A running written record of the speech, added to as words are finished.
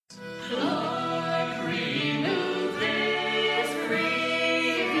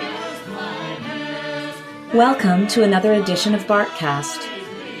Welcome to another edition of Bartcast,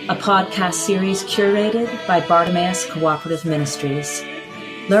 a podcast series curated by Bartimaeus Cooperative Ministries.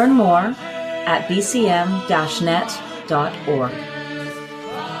 Learn more at bcm-net.org.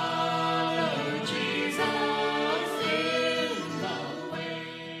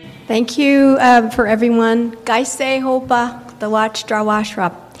 Thank you for everyone. Gaise hopa dawach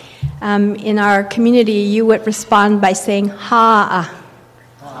drawashrap. In our community, you would respond by saying ha.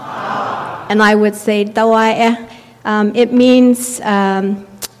 And I would say dawae. It means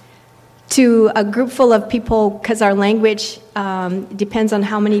to a group full of people, because our language depends on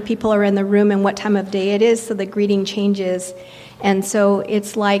how many people are in the room and what time of day it is, so the greeting changes. And so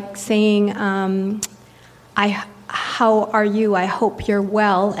it's like saying, how are you? I hope you're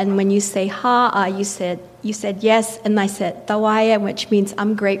well. And when you say ha, you said yes, and I said dawae, which means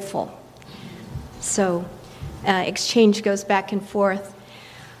I'm grateful. So exchange goes back and forth.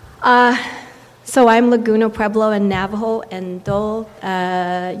 So I'm Laguno Pueblo and Navajo and Dol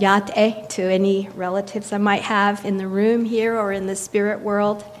Yate to any relatives I might have in the room here or in the spirit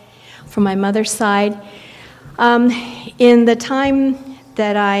world from my mother's side. In the time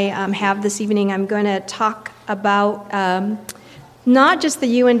that I have this evening, I'm going to talk about not just the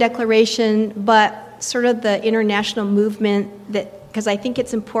UN Declaration, but sort of the international movement, because I think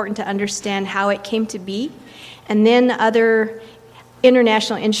it's important to understand how it came to be, and then other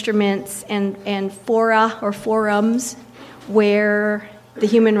international instruments and fora or forums where the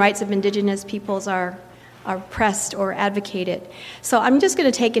human rights of indigenous peoples are pressed or advocated. So I'm just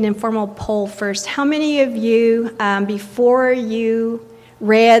going to take an informal poll first. How many of you, before you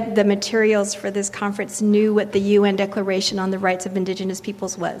read the materials for this conference, knew what the UN Declaration on the Rights of Indigenous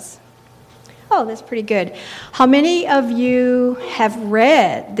Peoples was? Oh, that's pretty good. How many of you have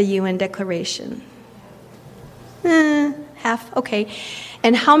read the UN Declaration? Half, okay.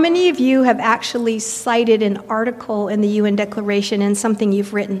 And how many of you have actually cited an article in the UN Declaration in something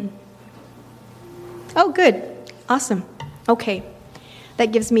you've written? Oh, good. Awesome. Okay. That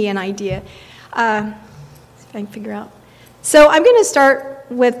gives me an idea. See if I can figure out. So I'm going to start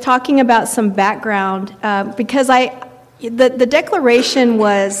with talking about some background because the Declaration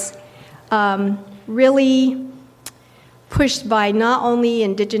was really pushed by not only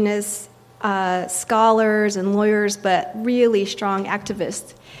indigenous scholars and lawyers, but really strong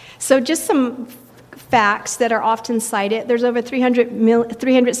activists. So just some facts that are often cited. There's over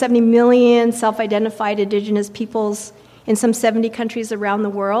 370 million self-identified indigenous peoples in some 70 countries around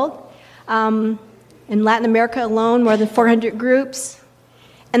the world. In Latin America alone, more than 400 groups.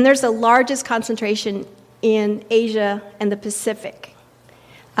 And there's the largest concentration in Asia and the Pacific,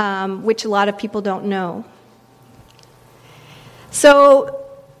 which a lot of people don't know. So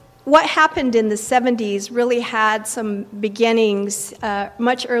what happened in the 70s really had some beginnings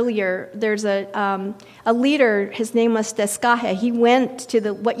much earlier. There's a leader, his name was Descahe. He went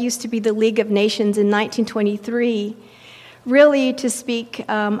to what used to be the League of Nations in 1923, really to speak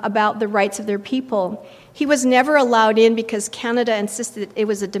about the rights of their people. He was never allowed in because Canada insisted it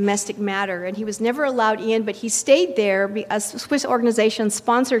was a domestic matter, and he was never allowed in, but he stayed there. A Swiss organization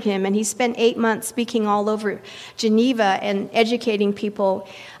sponsored him, and he spent 8 months speaking all over Geneva and educating people.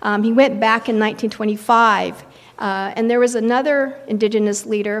 He went back in 1925, and there was another indigenous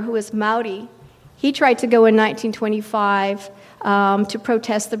leader who was Maori. He tried to go in 1925 to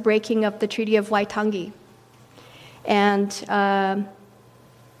protest the breaking of the Treaty of Waitangi. And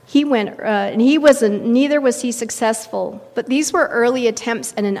he went, and neither was he successful. But these were early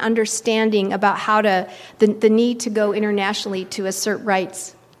attempts at an understanding about how the need to go internationally to assert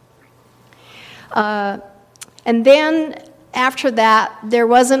rights. And then after that, there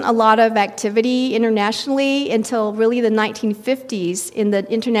wasn't a lot of activity internationally until really the 1950s in the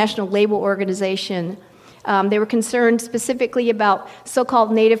International Labour Organization. They were concerned specifically about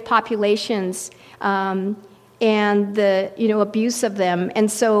so-called native populations and the abuse of them.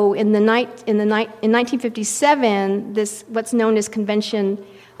 And so in 1957, this what's known as Convention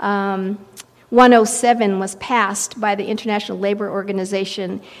 107 was passed by the International Labour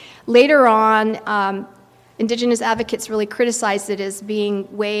Organization. Later on, indigenous advocates really criticized it as being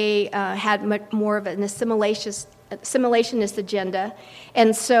had much more of an assimilationist agenda.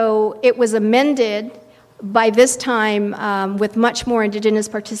 And so it was amended by this time with much more indigenous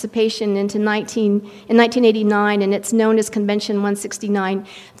participation in 1989, and it's known as Convention 169.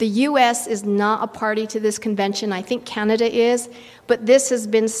 The U.S. is not a party to this convention. I think Canada is, but this has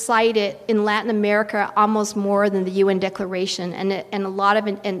been cited in Latin America almost more than the UN Declaration, and a lot of,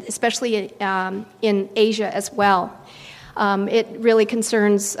 and especially in Asia as well. It really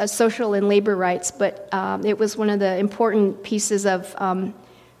concerns social and labor rights, but it was one of the important pieces of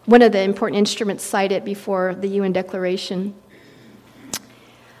one of the important instruments cited before the UN Declaration.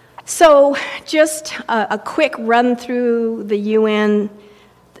 So just a quick run through the UN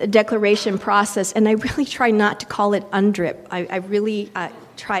Declaration process, and I really try not to call it UNDRIP. I really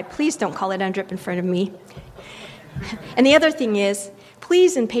try, please don't call it UNDRIP in front of me. And the other thing is,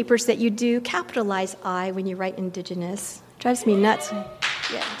 please, in papers that you do, capitalize I when you write Indigenous. It drives me nuts.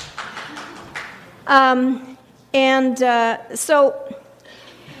 Yeah.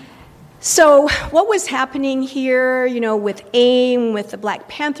 So what was happening here, with AIM, with the Black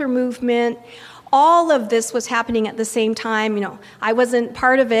Panther movement, all of this was happening at the same time. I wasn't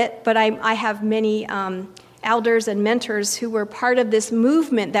part of it, but I have many elders and mentors who were part of this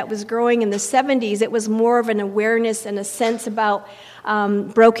movement that was growing in the 70s. It was more of an awareness and a sense about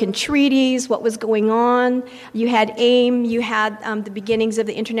broken treaties, what was going on. You had AIM, you had the beginnings of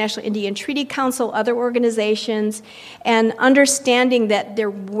the International Indian Treaty Council, other organizations, and understanding that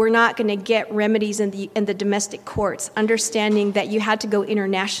we're not going to get remedies in the domestic courts, understanding that you had to go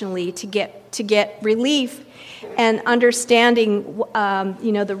internationally to get relief, and understanding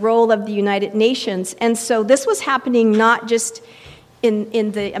the role of the United Nations. And so this was happening not just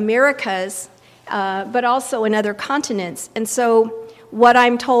in the Americas, but also in other continents. And so what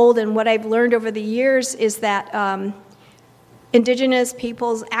I'm told and what I've learned over the years is that Indigenous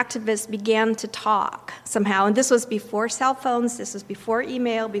peoples activists began to talk somehow. And this was before cell phones, this was before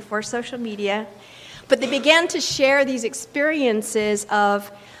email, before social media. But they began to share these experiences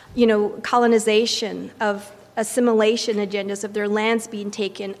of, colonization, of assimilation agendas, of their lands being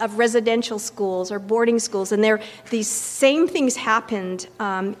taken, of residential schools or boarding schools. And these same things happened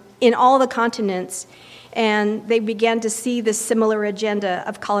in all the continents. And they began to see this similar agenda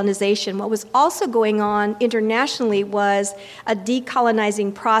of colonization. What was also going on internationally was a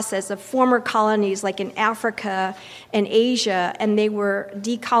decolonizing process of former colonies like in Africa and Asia, and they were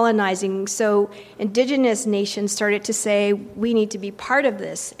decolonizing. So indigenous nations started to say, we need to be part of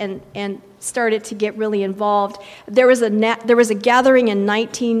this, and started to get really involved. There was a gathering in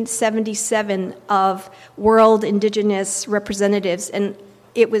 1977 of world indigenous representatives, and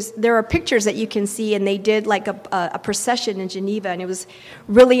there are pictures that you can see, and they did like a procession in Geneva, and it was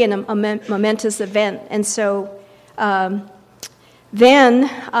really a momentous event. And so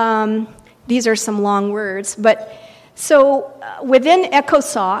then these are some long words, but so within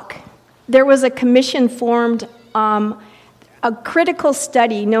ECOSOC, there was a commission formed, a critical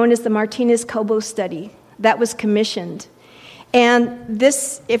study known as the Martinez-Cobo study that was commissioned. And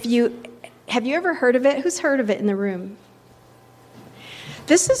this, have you ever heard of it? Who's heard of it in the room?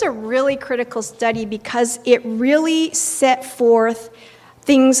 This is a really critical study because it really set forth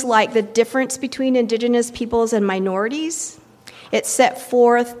things like the difference between indigenous peoples and minorities. It set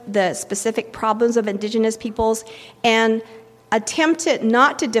forth the specific problems of indigenous peoples and attempted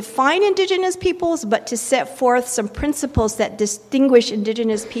not to define indigenous peoples, but to set forth some principles that distinguish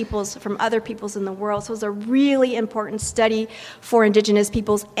indigenous peoples from other peoples in the world. So it was a really important study for indigenous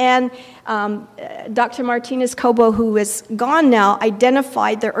peoples. And Dr. Martinez-Cobo, who is gone now,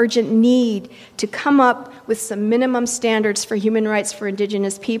 identified the urgent need to come up with some minimum standards for human rights for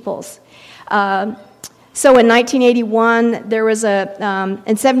indigenous peoples. So in 1981, there was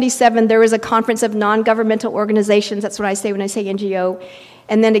in 77, there was a conference of non-governmental organizations. That's what I say when I say NGO.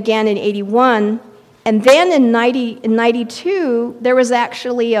 And then again in 81. And then in 92, there was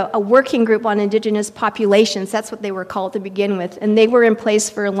actually a working group on indigenous populations. That's what they were called to begin with. And they were in place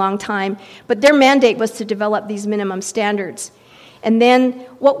for a long time. But their mandate was to develop these minimum standards. And then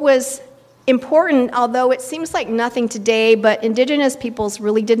what was important, although it seems like nothing today, but indigenous peoples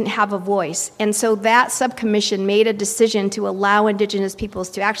really didn't have a voice. And so that subcommission made a decision to allow indigenous peoples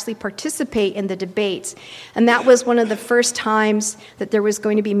to actually participate in the debates. And that was one of the first times that there was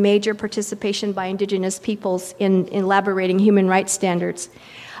going to be major participation by indigenous peoples in elaborating human rights standards.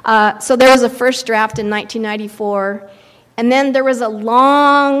 So there was a first draft in 1994. And then there was a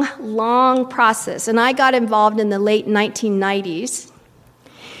long, long process. And I got involved in the late 1990s.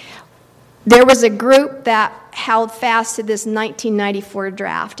 There was a group that held fast to this 1994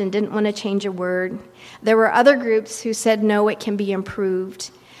 draft and didn't want to change a word. There were other groups who said, no, it can be improved.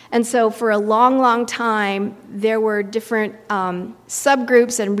 And so for a long, long time, there were different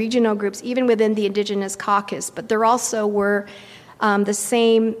subgroups and regional groups, even within the Indigenous Caucus, but there also were the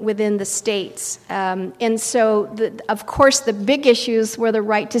same within the states. And so, of course, the big issues were the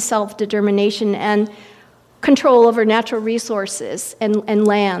right to self-determination and control over natural resources and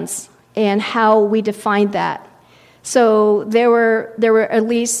lands, and how we defined that. So there were at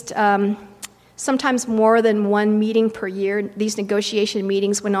least sometimes more than one meeting per year. These negotiation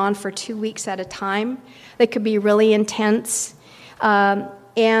meetings went on for 2 weeks at a time. They could be really intense.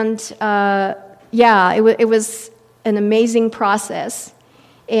 It was an amazing process.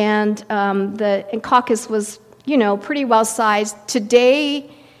 And the caucus was, pretty well sized. Today,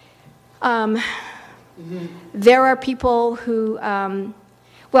 there are people who,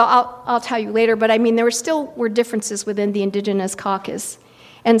 I'll tell you later, but I mean, there were differences within the Indigenous Caucus.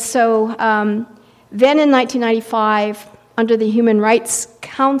 And so then in 1995, under the Human Rights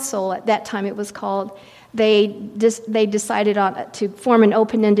Council, at that time it was called, they decided to form an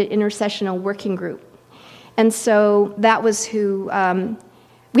open-ended intercessional working group. And so that was who,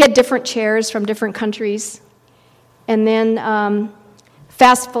 we had different chairs from different countries. And then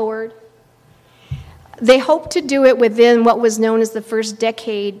fast forward, they hoped to do it within what was known as the first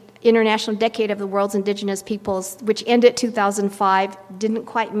international decade of the world's indigenous peoples, which ended 2005, didn't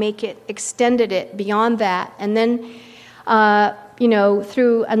quite make it, extended it beyond that. And then,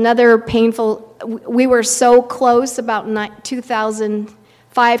 through another painful, we were so close about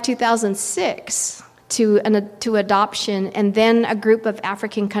 2005, 2006 to adoption, and then a group of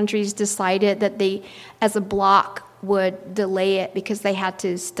African countries decided that they, as a bloc, would delay it because they had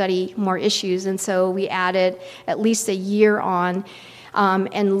to study more issues. And so we added at least a year on,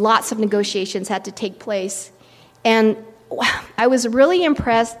 and lots of negotiations had to take place. And I was really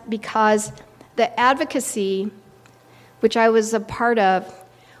impressed because the advocacy, which I was a part of,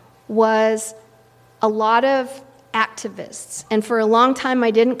 was a lot of activists. And for a long time,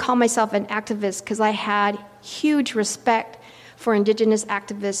 I didn't call myself an activist because I had huge respect for Indigenous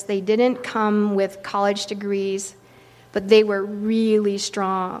activists. They didn't come with college degrees, but they were really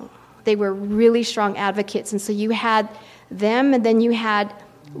strong. They were really strong advocates. And so you had them, and then you had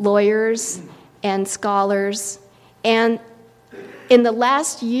lawyers and scholars. And in the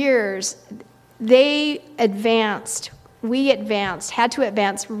last years, we had to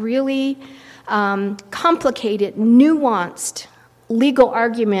advance really complicated, nuanced legal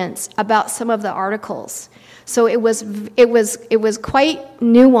arguments about some of the articles. So it was quite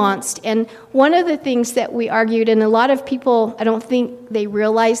nuanced. And one of the things that we argued, and a lot of people, I don't think they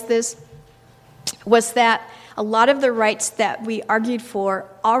realized this, was that a lot of the rights that we argued for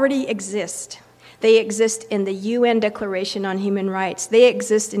already exist. They exist in the UN Declaration on Human Rights. They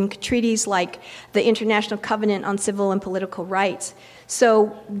exist in treaties like the International Covenant on Civil and Political Rights.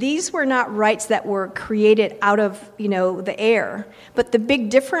 So these were not rights that were created out of, the air. But the big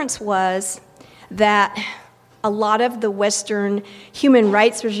difference was that a lot of the Western human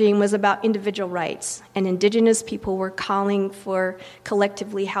rights regime was about individual rights, and Indigenous people were calling for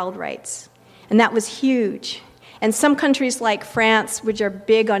collectively held rights. And that was huge. And some countries like France, which are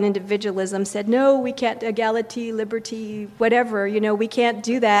big on individualism, said, no, we can't, equality, liberty, whatever, we can't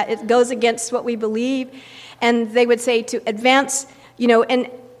do that. It goes against what we believe. And they would say to advance, and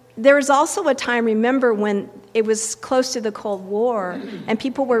there was also a time, remember, when it was close to the Cold War, and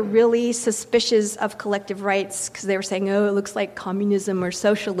people were really suspicious of collective rights because they were saying, oh, it looks like communism or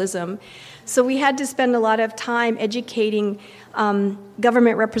socialism. So we had to spend a lot of time educating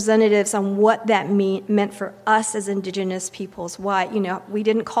government representatives on what that meant for us as Indigenous peoples. Why, we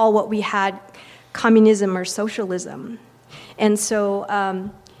didn't call what we had communism or socialism. And so,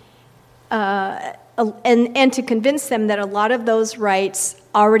 and to convince them that a lot of those rights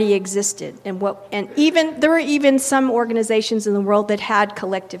already existed, and even there were even some organizations in the world that had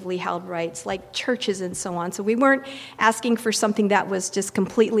collectively held rights, like churches and so on. So we weren't asking for something that was just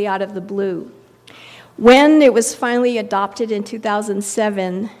completely out of the blue. When it was finally adopted in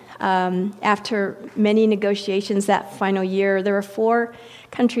 2007, after many negotiations that final year, there were 4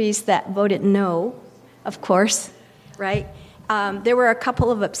 countries that voted no, of course, right? There were a couple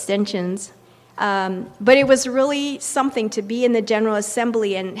of abstentions. But it was really something to be in the General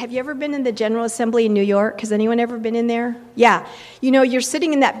Assembly. And have you ever been in the General Assembly in New York? Has anyone ever been in there? Yeah. You're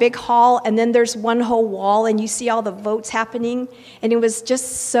sitting in that big hall, and then there's one whole wall, and you see all the votes happening. And it was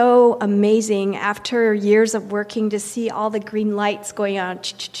just so amazing after years of working to see all the green lights going on.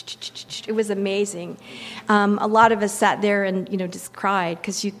 It was amazing. A lot of us sat there and, just cried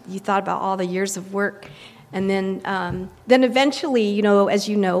because you thought about all the years of work. And then eventually, as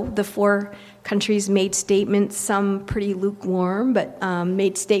the 4 countries made statements, some pretty lukewarm, but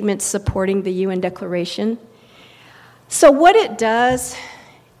made statements supporting the UN Declaration. So what it does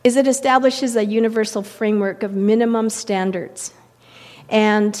is it establishes a universal framework of minimum standards.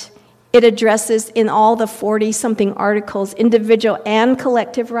 And it addresses in all the 40-something articles individual and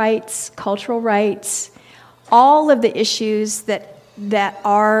collective rights, cultural rights, all of the issues that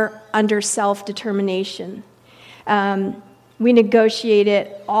are under self-determination. We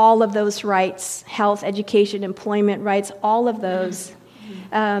negotiated all of those rights, health, education, employment rights, all of those.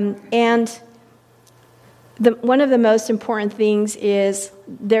 And one of the most important things is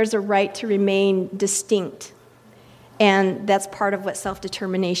there's a right to remain distinct, and that's part of what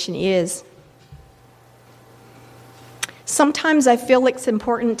self-determination is. Sometimes I feel it's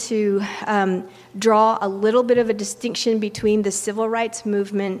important to draw a little bit of a distinction between the civil rights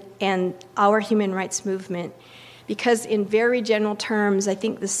movement and our human rights movement, because in very general terms, I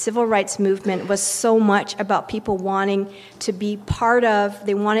think the civil rights movement was so much about people wanting to be part of,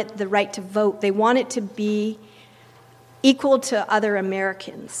 they wanted the right to vote, they wanted to be equal to other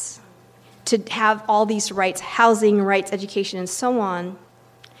Americans, to have all these rights, housing rights, education, and so on.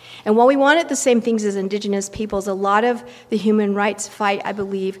 And while we wanted the same things as indigenous peoples, a lot of the human rights fight, I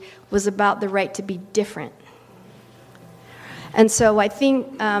believe, was about the right to be different. And so I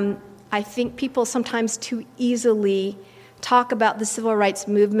think people sometimes too easily talk about the civil rights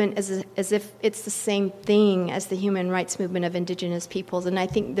movement as if it's the same thing as the human rights movement of indigenous peoples. And I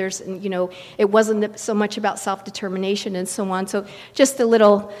think it wasn't so much about self-determination and so on. So just a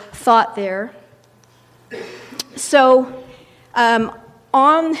little thought there. So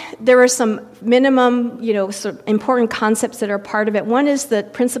there are some minimum, sort of important concepts that are part of it. One is the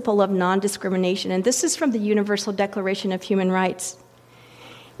principle of non-discrimination, and this is from the Universal Declaration of Human Rights.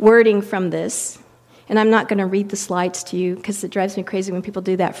 Wording from this, and I'm not going to read the slides to you because it drives me crazy when people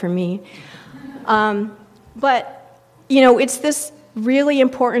do that for me. But it's this really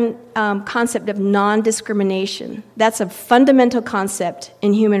important concept of non-discrimination. That's a fundamental concept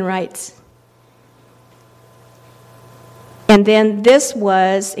in human rights. And then this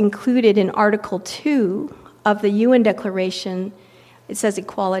was included in Article 2 of the UN Declaration. It says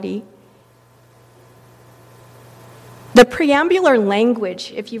equality. The preambular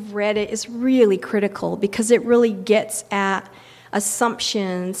language, if you've read it, is really critical because it really gets at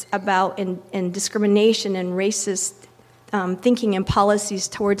assumptions about and discrimination and racist thinking and policies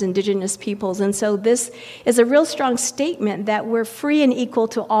towards indigenous peoples. And so this is a real strong statement that we're free and equal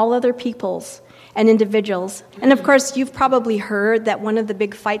to all other peoples and individuals. And of course, you've probably heard that one of the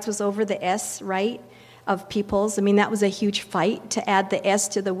big fights was over the S, right, of peoples. I mean, that was a huge fight to add the S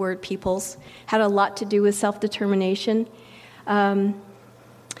to the word peoples. Had a lot to do with self-determination. Let's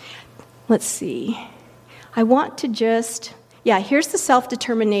see. I want to just... here's the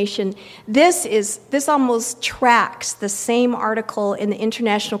self-determination. This almost tracks the same article in the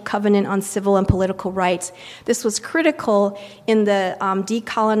International Covenant on Civil and Political Rights. This was critical in the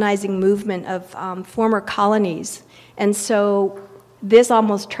decolonizing movement of former colonies. And so this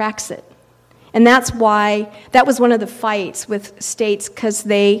almost tracks it. And that's why, that was one of the fights with states, because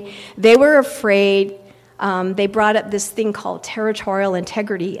they were afraid. They brought up this thing called territorial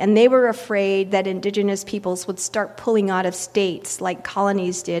integrity, and they were afraid that indigenous peoples would start pulling out of states like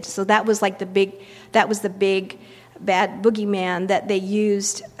colonies did. So that was like the big bad boogeyman that they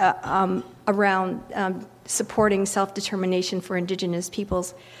used around supporting self-determination for indigenous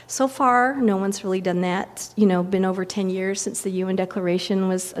peoples. So far, no one's really done that. It's, been over 10 years since the UN Declaration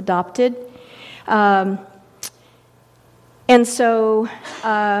was adopted. And so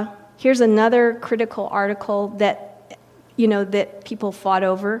here's another critical article that people fought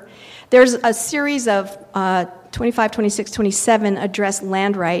over. There's a series of 25, 26, 27 address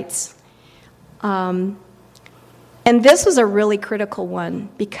land rights. And this was a really critical one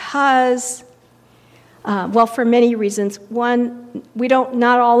because, for many reasons. One,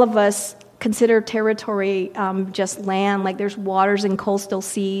 not all of us consider territory just land, like there's waters and coastal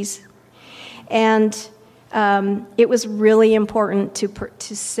seas. And it was really important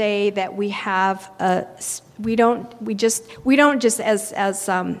to say that we have we don't just as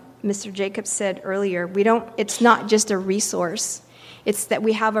Mr. Jacobs said earlier, it's not just a resource. It's that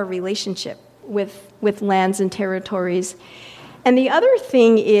we have a relationship with lands and territories. And the other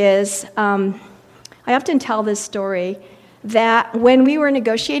thing is, I often tell this story that when we were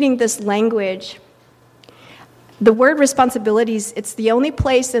negotiating this language, the word responsibilities, it's the only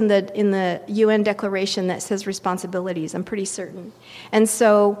place in the UN Declaration that says responsibilities, I'm pretty certain. And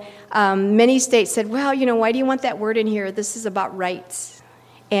so many states said, well, why do you want that word in here? This is about rights.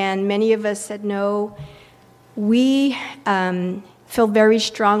 And many of us said, no, we feel very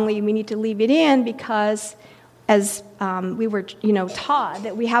strongly we need to leave it in because as we were taught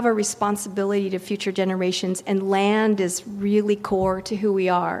that we have a responsibility to future generations, and land is really core to who we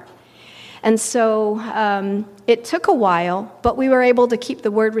are. And so it took a while, but we were able to keep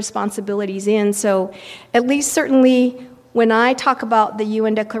the word responsibilities in. So at least certainly when I talk about the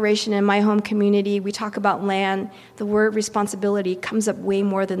UN Declaration in my home community, we talk about land, the word responsibility comes up way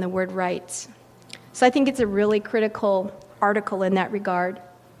more than the word rights. So I think it's a really critical article in that regard.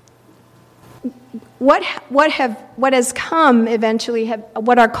 what has come eventually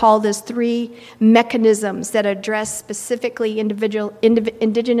what are called as 3 mechanisms that address specifically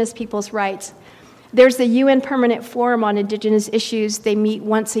indigenous people's rights. There's the UN Permanent Forum on Indigenous Issues. They meet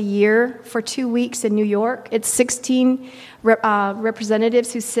once a year for 2 weeks in New York. It's 16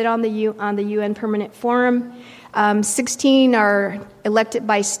 representatives who sit on the UN Permanent Forum. 16 are elected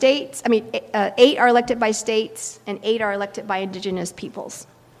by states. 8 are elected by states, and 8 are elected by indigenous peoples.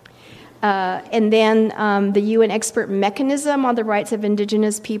 And then the UN Expert Mechanism on the Rights of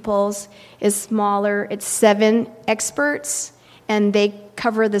Indigenous Peoples is smaller. It's 7 experts, and they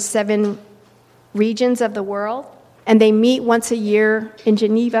cover the 7 regions of the world. And they meet once a year in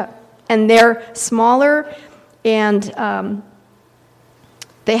Geneva. And they're smaller, and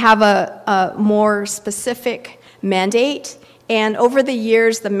they have a more specific mandate. And over the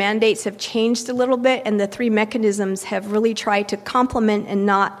years, the mandates have changed a little bit, and the 3 mechanisms have really tried to complement and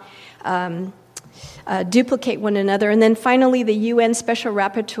not duplicate one another. And then finally, the UN Special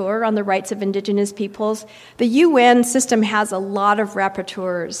Rapporteur on the Rights of Indigenous Peoples. The UN system has a lot of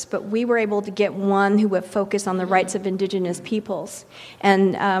rapporteurs, but we were able to get one who would focus on the rights of indigenous peoples.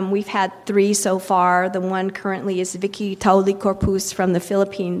 And we've had 3 so far. The one currently is Vicky Tauli Corpus from the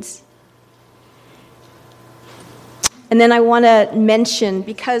Philippines. And then I want to mention,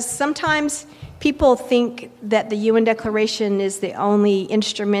 because sometimes people think that the UN Declaration is the only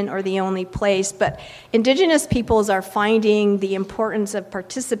instrument or the only place, but indigenous peoples are finding the importance of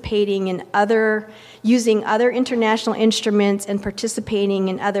participating in using other international instruments and participating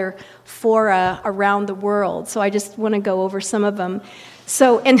in other fora around the world. So I just want to go over some of them.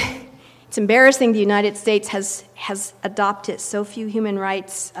 So, and it's embarrassing the United States has adopted so few human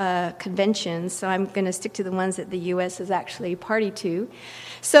rights conventions, so I'm going to stick to the ones that the U.S. is actually party to.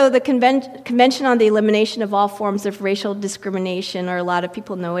 So the Convention on the Elimination of All Forms of Racial Discrimination, or a lot of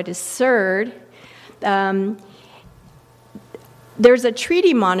people know it as CERD. There's a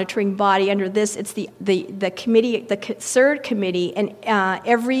treaty monitoring body under this. It's the committee, the CERD committee, and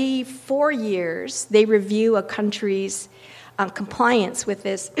every 4 years they review a country's compliance with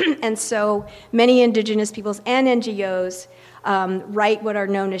this. And so many indigenous peoples and NGOs write what are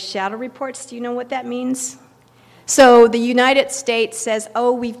known as shadow reports. Do you know what that means? So the United States says,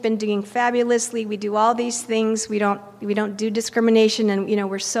 "Oh, we've been doing fabulously. We do all these things. We don't do discrimination, and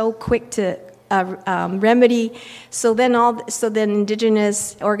we're so quick to remedy." So then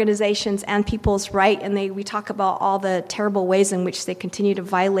indigenous organizations and peoples write, and we talk about all the terrible ways in which they continue to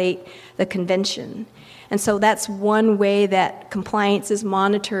violate the convention. And so that's one way that compliance is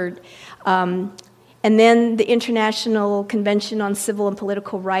monitored. And then the International Convention on Civil and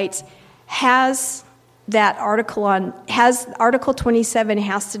Political Rights has Article 27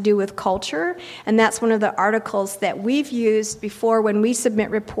 has to do with culture, and that's one of the articles that we've used before when we submit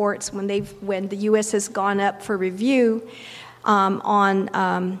reports when the U.S. has gone up for review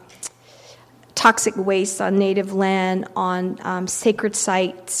on toxic waste on native land, on sacred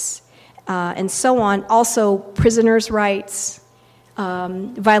sites, and so on. Also, prisoners' rights,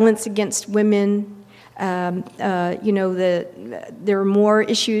 violence against women. There are more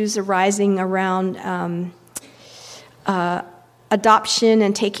issues arising around adoption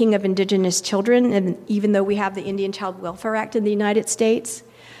and taking of indigenous children, and even though we have the Indian Child Welfare Act in the United States.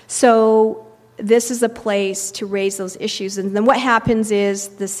 So this is a place to raise those issues. And then what happens is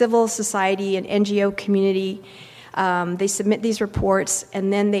the civil society and NGO community, they submit these reports,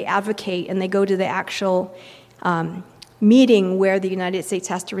 and then they advocate, and they go to the actual meeting where the United States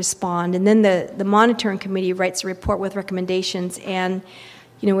has to respond. And then the monitoring committee writes a report with recommendations. And,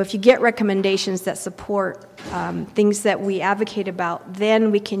 if you get recommendations that support things that we advocate about,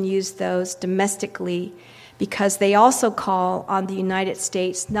 then we can use those domestically, because they also call on the United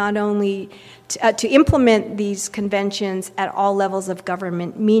States not only to implement these conventions at all levels of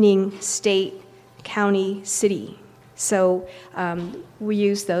government, meaning state, county, city. So we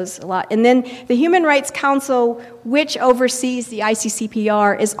use those a lot. And then the Human Rights Council, which oversees the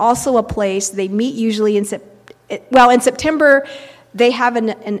ICCPR, is also a place. They meet usually in September. They have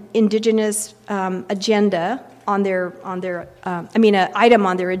an indigenous agenda on their an item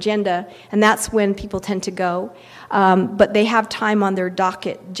on their agenda, and that's when people tend to go. But they have time on their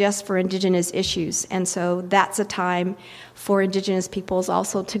docket just for indigenous issues, and so that's a time for indigenous peoples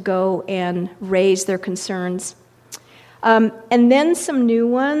also to go and raise their concerns. And then some new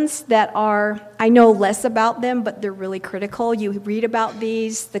ones that I know less about them, but they're really critical. You read about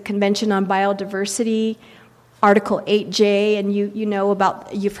these, the Convention on Biodiversity, Article 8J, and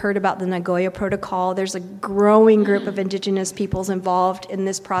you've heard about the Nagoya Protocol. There's a growing group of indigenous peoples involved in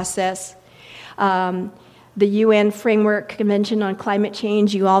this process. the UN Framework Convention on Climate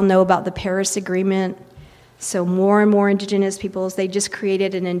Change. You all know about the Paris Agreement. So more and more indigenous peoples, they just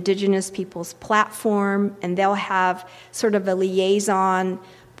created an indigenous peoples platform, and they'll have sort of a liaison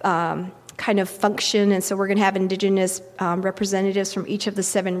kind of function. And so we're going to have indigenous representatives from each of the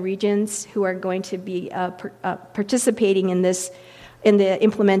 7 regions who are going to be participating in the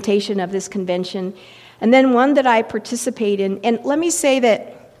implementation of this convention. And then one that I participate in, and let me say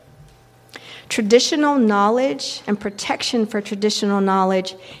that traditional knowledge and protection for traditional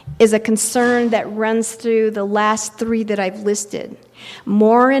knowledge is a concern that runs through the last 3 that I've listed.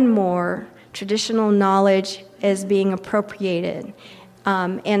 More and more traditional knowledge is being appropriated.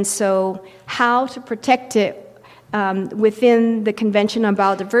 And so how to protect it within the Convention on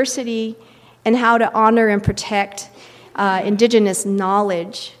Biodiversity, and how to honor and protect indigenous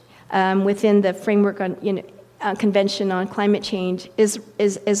knowledge within the framework on Convention on Climate Change is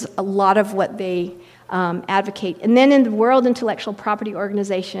a lot of what they advocate. And then in the World Intellectual Property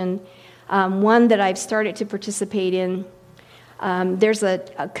Organization, one that I've started to participate in, there's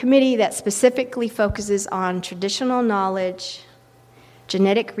a committee that specifically focuses on traditional knowledge,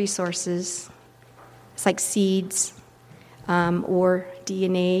 genetic resources, it's like seeds, or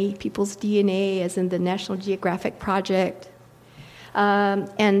DNA, people's DNA, as in the National Geographic Project,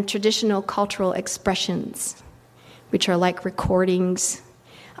 and traditional cultural expressions, which are like recordings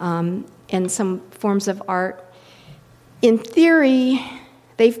and some forms of art. In theory,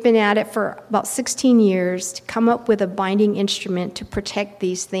 they've been at it for about 16 years to come up with a binding instrument to protect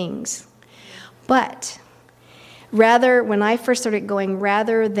these things. But when I first started going,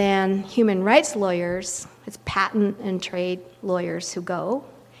 rather than human rights lawyers, it's patent and trade lawyers who go.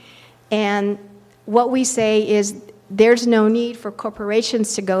 And what we say is there's no need for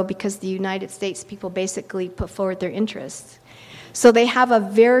corporations to go because the United States people basically put forward their interests. So they have a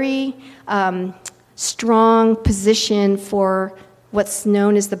very strong position for what's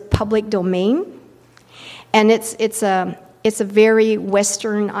known as the public domain. And it's a very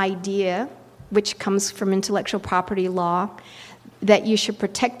Western idea, which comes from intellectual property law, that you should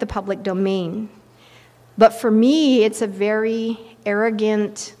protect the public domain. But for me, it's a very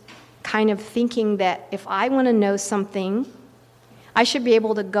arrogant kind of thinking that if I want to know something, I should be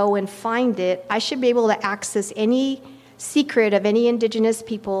able to go and find it. I should be able to access any secret of any indigenous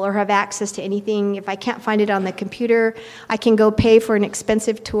people or have access to anything. If I can't find it on the computer, I can go pay for an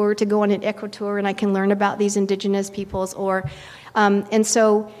expensive tour to go on an eco tour, and I can learn about these indigenous peoples. And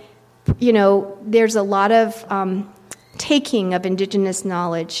so, there's a lot of taking of indigenous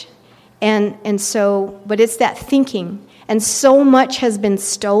knowledge. And so, but it's that thinking. And so much has been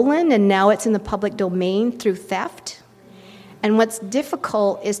stolen, and now it's in the public domain through theft. And what's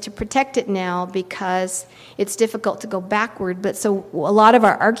difficult is to protect it now because it's difficult to go backward. But so a lot of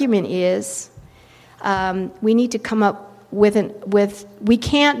our argument is we need to come up with we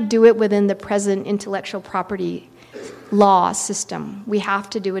can't do it within the present intellectual property law system. We have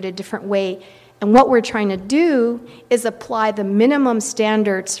to do it a different way. And what we're trying to do is apply the minimum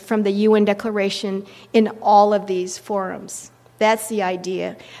standards from the UN Declaration in all of these forums. That's the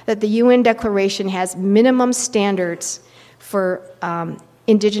idea, that the UN Declaration has minimum standards for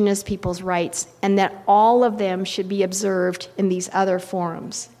indigenous people's rights, and that all of them should be observed in these other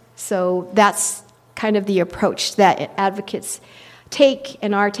forums. So that's kind of the approach that advocates take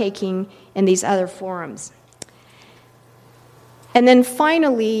and are taking in these other forums. And then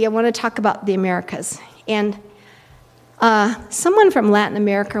finally, I want to talk about the Americas. And someone from Latin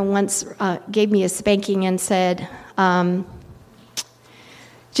America once gave me a spanking and said,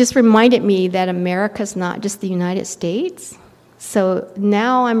 just reminded me that America's not just the United States. So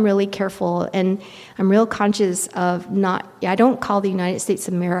now I'm really careful, and I'm real conscious of I don't call the United States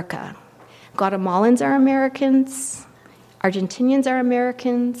America. Guatemalans are Americans. Argentinians are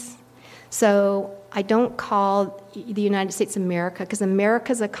Americans. So I don't call the United States America, because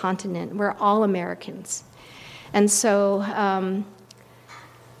America's a continent. We're all Americans. And so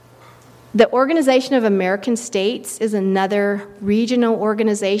the Organization of American States is another regional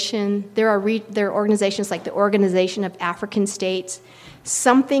organization. There are organizations like the Organization of African States,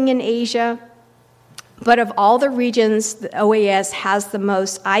 something in Asia. But of all the regions, the OAS has the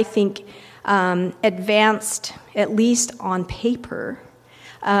most, I think, advanced, at least on paper,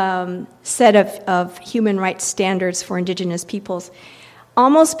 set of human rights standards for indigenous peoples.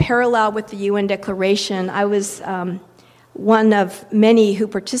 Almost parallel with the UN Declaration, I was one of many who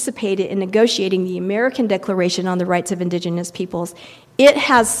participated in negotiating the American Declaration on the Rights of Indigenous Peoples. It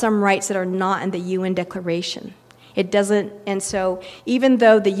has some rights that are not in the UN Declaration. It doesn't, and so even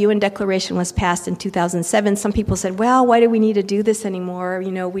though the UN Declaration was passed in 2007, some people said, well, why do we need to do this anymore?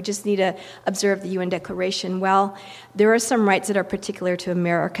 We just need to observe the UN Declaration. Well, there are some rights that are particular to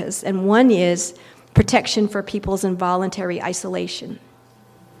Americas, and one is protection for people's involuntary isolation,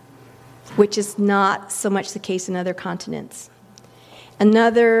 which is not so much the case in other continents.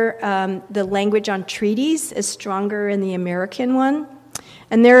 Another, the language on treaties is stronger in the American one,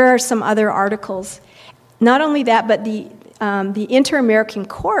 and there are some other articles. Not only that, but the Inter-American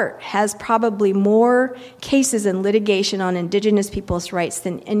Court has probably more cases and litigation on indigenous people's rights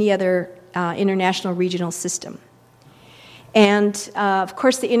than any other international regional system. And of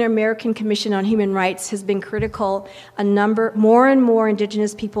course, the Inter-American Commission on Human Rights has been critical. More and more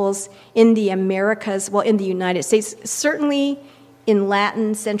indigenous peoples in the Americas, well, in the United States, certainly in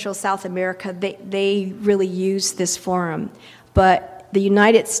Latin, Central, South America, they really use this forum. But the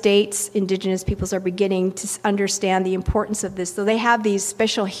United States indigenous peoples are beginning to understand the importance of this. So they have these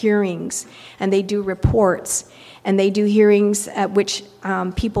special hearings, and they do reports, and they do hearings at which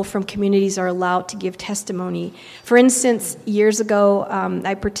people from communities are allowed to give testimony. For instance, years ago,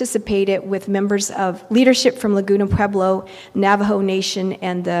 I participated with members of leadership from Laguna Pueblo, Navajo Nation,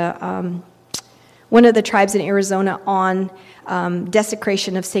 and one of the tribes in Arizona on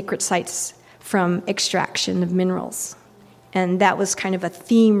desecration of sacred sites from extraction of minerals. And that was kind of a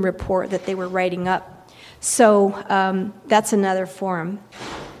theme report that they were writing up. So that's another forum.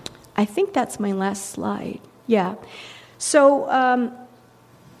 I think that's my last slide. Yeah. So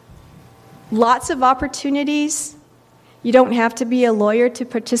lots of opportunities. You don't have to be a lawyer to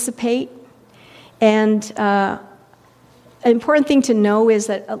participate. And an important thing to know is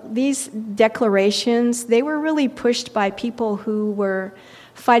that these declarations, they were really pushed by people who were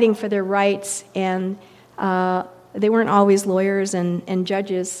fighting for their rights, and they weren't always lawyers and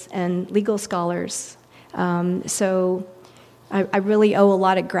judges and legal scholars. So I really owe a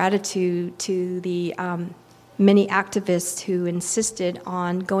lot of gratitude to the many activists who insisted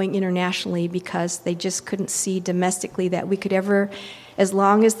on going internationally, because they just couldn't see domestically that we could ever, as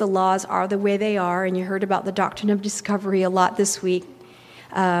long as the laws are the way they are, and you heard about the doctrine of discovery a lot this week,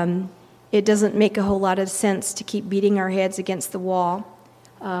 it doesn't make a whole lot of sense to keep beating our heads against the wall.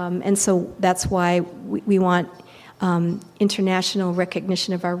 And so that's why we want international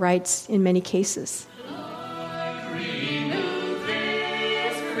recognition of our rights in many cases.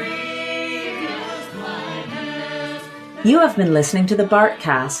 You have been listening to the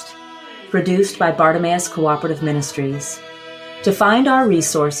Bartcast, produced by Bartimaeus Cooperative Ministries. To find our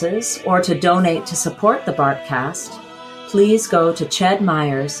resources or to donate to support the Bartcast, please go to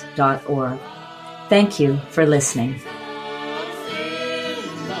chedmyers.org. Thank you for listening.